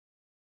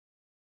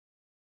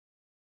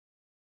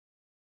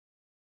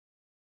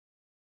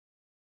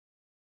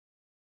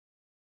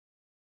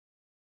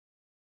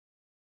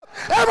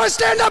Everybody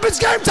stand up. It's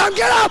game time.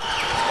 Get up.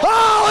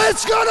 Oh,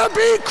 it's going to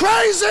be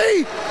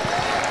crazy.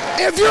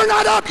 If you're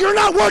not up, you're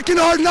not working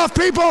hard enough,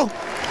 people.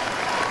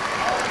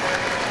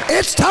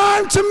 It's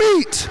time to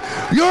meet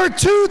your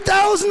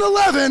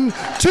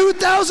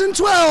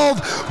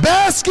 2011-2012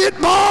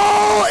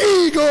 Basketball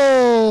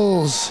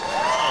Eagles.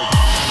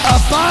 A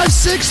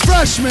 5'6"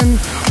 freshman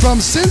from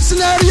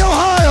Cincinnati,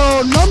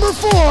 Ohio, number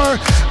 4,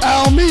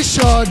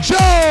 Almisha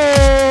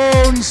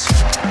Jones.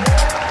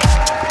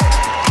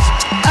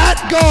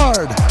 At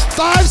guard,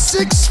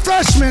 5'6"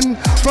 freshman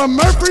from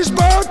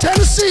Murfreesboro,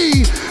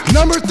 Tennessee,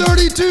 number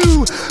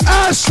 32,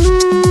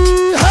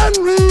 Ashley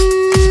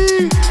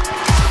Henry.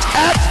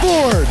 At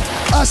forward,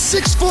 a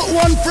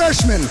 6'1"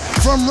 freshman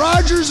from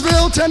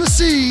Rogersville,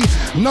 Tennessee,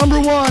 number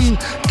 1,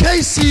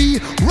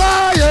 Casey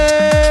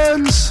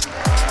Ryans.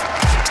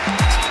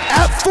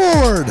 At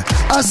forward,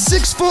 a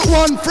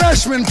 6'1"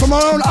 freshman from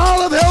our own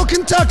Olive Hill,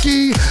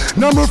 Kentucky,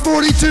 number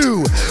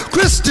 42,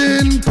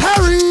 Kristen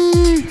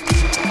Perry.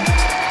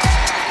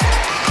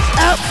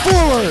 At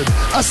forward,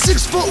 a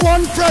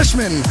 6'1"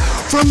 freshman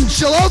from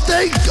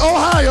Chilothe,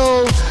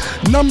 Ohio,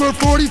 number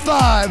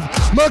 45,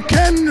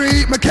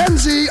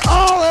 Mackenzie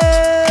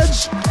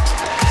Aldridge.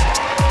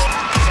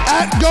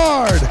 At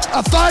guard,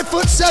 a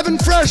 5'7"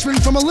 freshman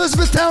from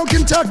Elizabethtown,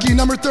 Kentucky,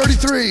 number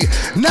 33,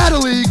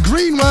 Natalie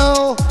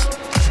Greenwell.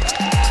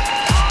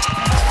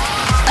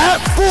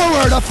 At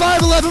forward, a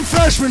 5'11"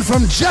 freshman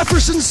from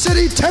Jefferson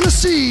City,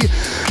 Tennessee,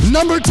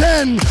 number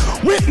 10,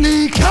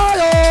 Whitney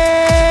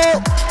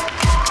Kyle.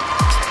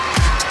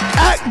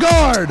 At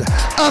guard,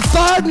 a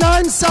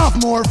 5'9"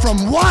 sophomore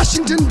from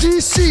Washington,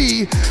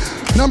 D.C.,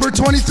 number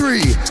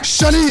 23,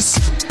 Shanice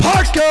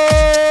Parker.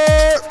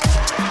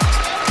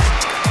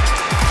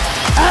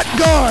 At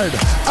guard,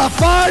 a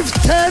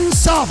 5'10"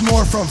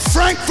 sophomore from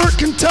Frankfort,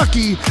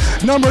 Kentucky,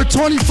 number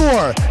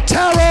 24,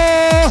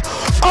 Tara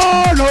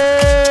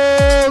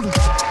Arnold.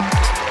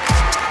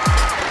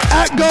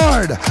 At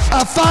guard,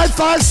 a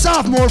 5'5"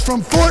 sophomore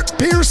from Fort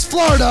Pierce,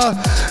 Florida,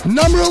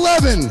 number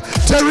 11,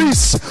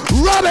 Therese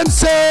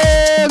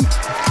Robinson.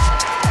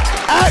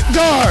 At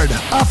guard,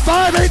 a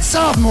 5'8"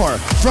 sophomore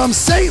from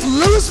St.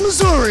 Louis,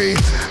 Missouri,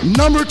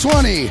 number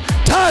 20,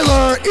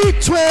 Tyler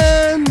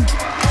Etwin.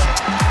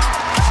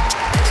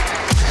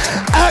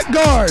 At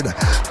guard,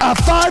 a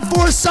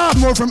 5'4"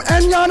 sophomore from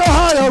Enyon,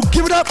 Ohio.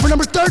 Give it up for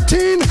number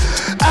 13,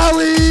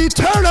 Allie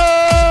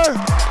Turner.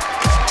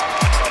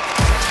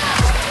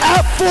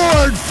 At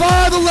forward,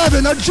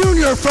 5'11", a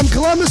junior from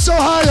Columbus,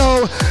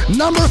 Ohio.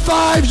 Number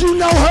 5, you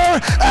know her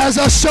as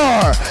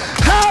Ashar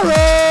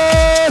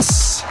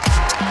Harris.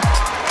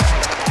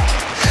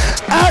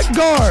 At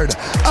guard,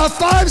 a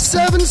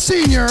 5'7"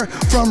 senior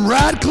from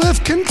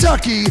Radcliffe,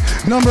 Kentucky.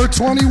 Number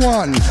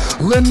 21,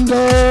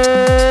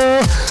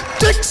 Linda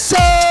Dixon.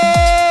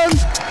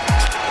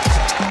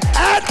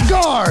 At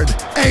guard,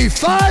 a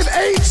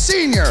 5'8"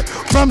 senior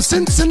from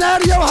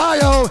Cincinnati,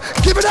 Ohio.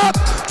 Give it up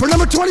for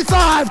number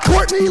 25,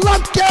 Courtney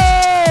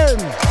Lumpkin.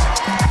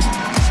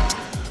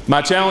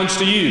 My challenge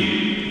to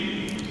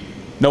you,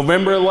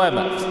 November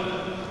 11th,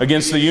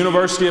 against the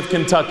University of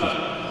Kentucky,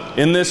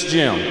 in this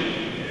gym.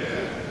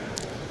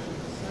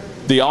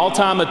 The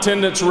all-time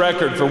attendance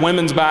record for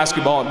women's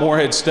basketball at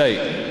Morehead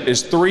State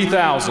is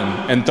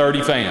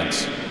 3,030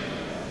 fans.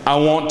 I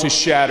want to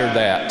shatter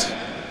that.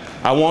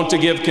 I want to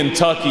give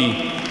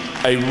Kentucky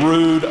a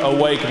rude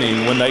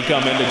awakening when they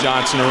come into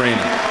Johnson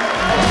Arena.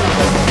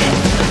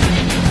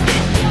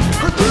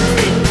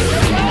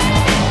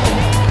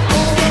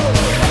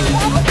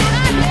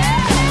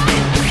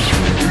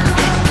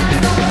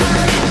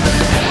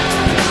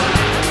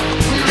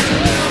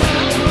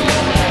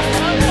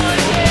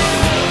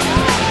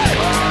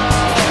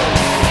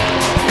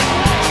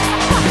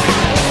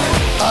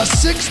 A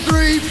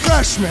 6'3"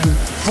 freshman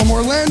from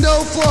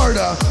Orlando,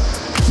 Florida,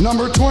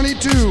 number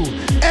 22,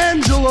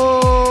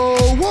 Angelo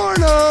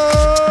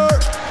Warner.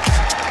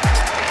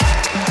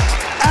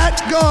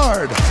 At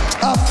guard,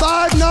 a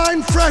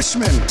 5'9"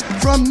 freshman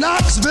from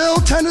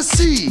Knoxville,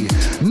 Tennessee,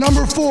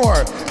 number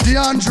 4,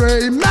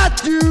 DeAndre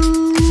Matthew.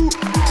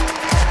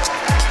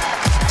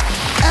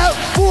 At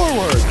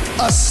forward,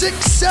 a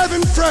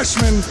 6'7"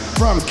 freshman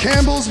from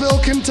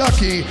Campbellsville,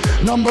 Kentucky,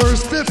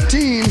 numbers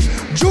 15,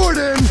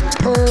 Jordan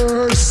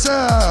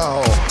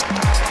Purcell.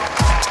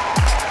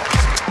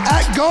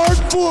 At guard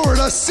forward,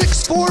 a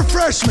 6'4"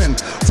 freshman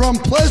from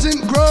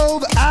Pleasant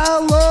Grove,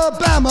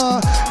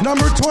 Alabama,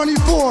 number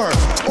 24,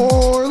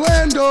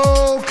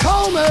 Orlando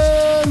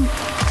Coleman.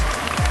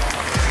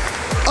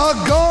 A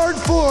guard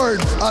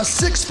forward, a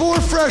 6'4"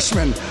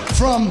 freshman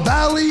from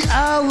Valley,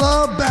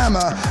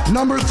 Alabama,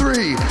 number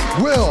 3,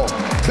 Will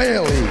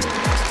Bailey.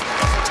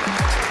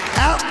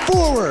 At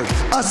forward,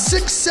 a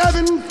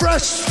 6'7"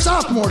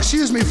 sophomore,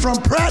 from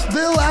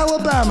Prattville,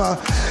 Alabama,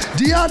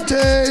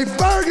 Deontay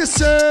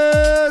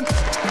Ferguson.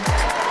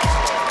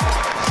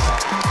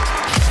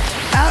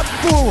 At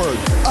forward,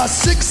 a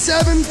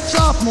 6'7"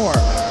 sophomore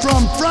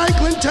from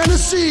Franklin,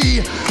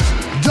 Tennessee,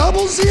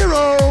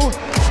 00,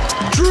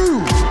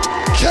 Drew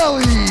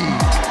Kelly.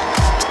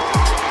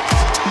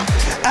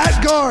 At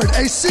At guard,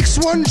 a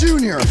 6'1"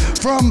 junior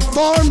from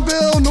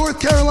Farmville,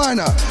 North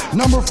Carolina,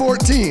 number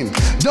 14,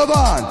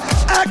 Devon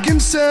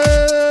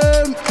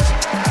Atkinson.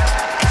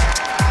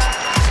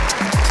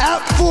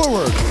 At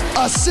forward,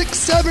 a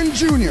 6'7"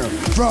 junior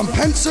from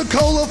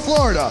Pensacola,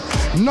 Florida,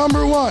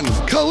 number 1,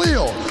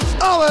 Khalil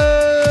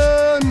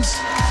Owens.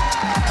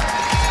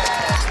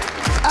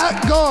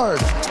 At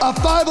guard, a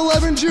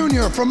 5'11"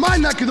 junior from my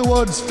neck of the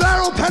woods,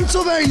 Farrell,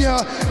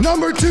 Pennsylvania,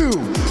 number 2,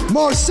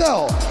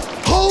 Marcel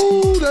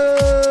Holden.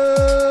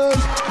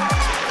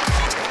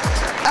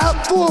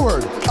 At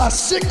forward, a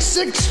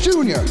 6'6"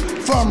 junior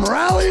from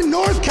Raleigh,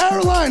 North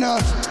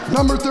Carolina,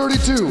 number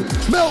 32,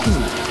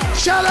 Milton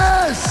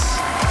Chavez.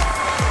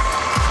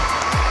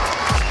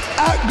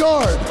 At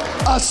guard,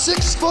 a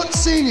 6-foot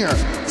senior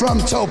from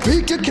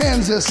Topeka,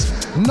 Kansas,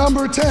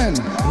 number 10,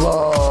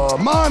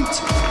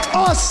 Lamont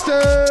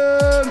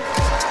Austin.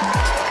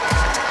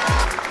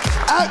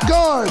 At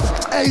guard,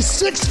 a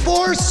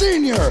 6'4"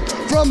 senior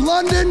from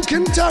London,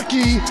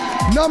 Kentucky,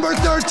 number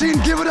 13,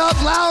 give it up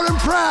loud and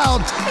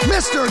proud,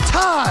 Mr.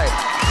 Ty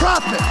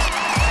Prophet.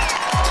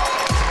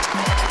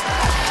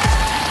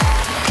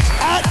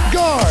 At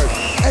guard,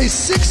 a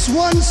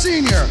 6'1"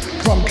 senior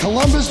from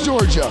Columbus,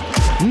 Georgia,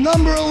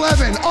 number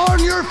 11,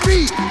 on your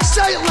feet,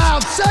 say it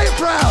loud, say it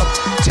proud,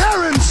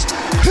 Terrence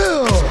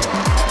Hill.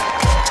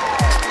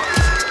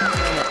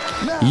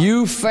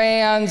 You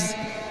fans,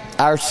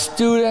 our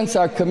students,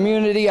 our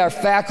community, our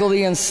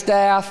faculty and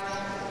staff,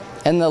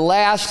 in the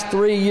last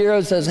 3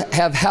 years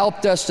have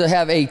helped us to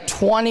have a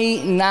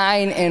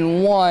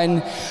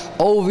 29-1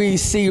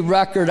 OVC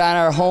record on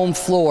our home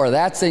floor.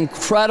 That's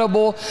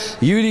incredible.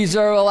 You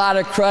deserve a lot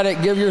of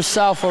credit. Give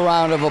yourself a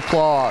round of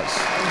applause.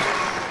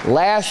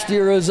 Last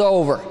year is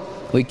over.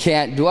 We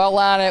can't dwell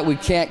on it. We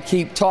can't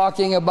keep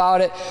talking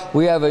about it.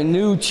 We have a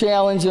new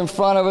challenge in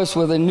front of us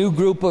with a new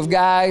group of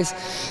guys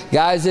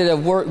that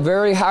have worked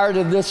very hard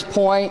at this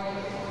point,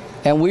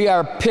 and we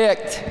are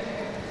picked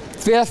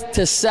 5th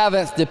to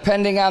 7th,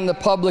 depending on the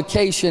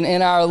publication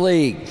in our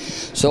league.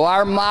 So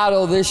our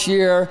motto this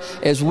year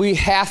is we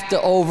have to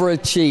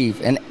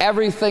overachieve. And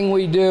everything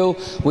we do,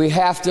 we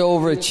have to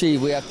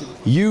overachieve.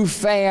 You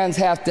fans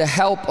have to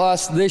help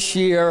us this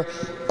year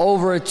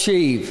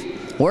overachieve.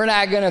 We're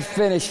not going to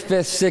finish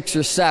 5th, 6th,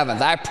 or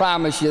 7th. I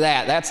promise you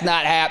that. That's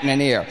not happening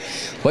here.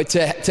 But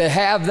to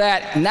have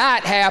that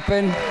not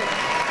happen,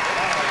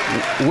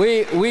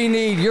 we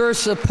need your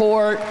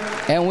support,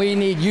 and we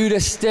need you to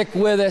stick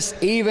with us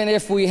even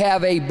if we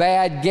have a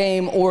bad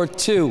game or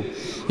two.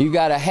 You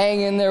got to hang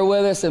in there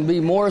with us and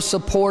be more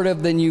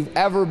supportive than you've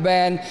ever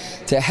been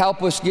to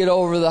help us get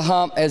over the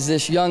hump as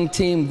this young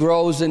team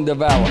grows and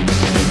develops.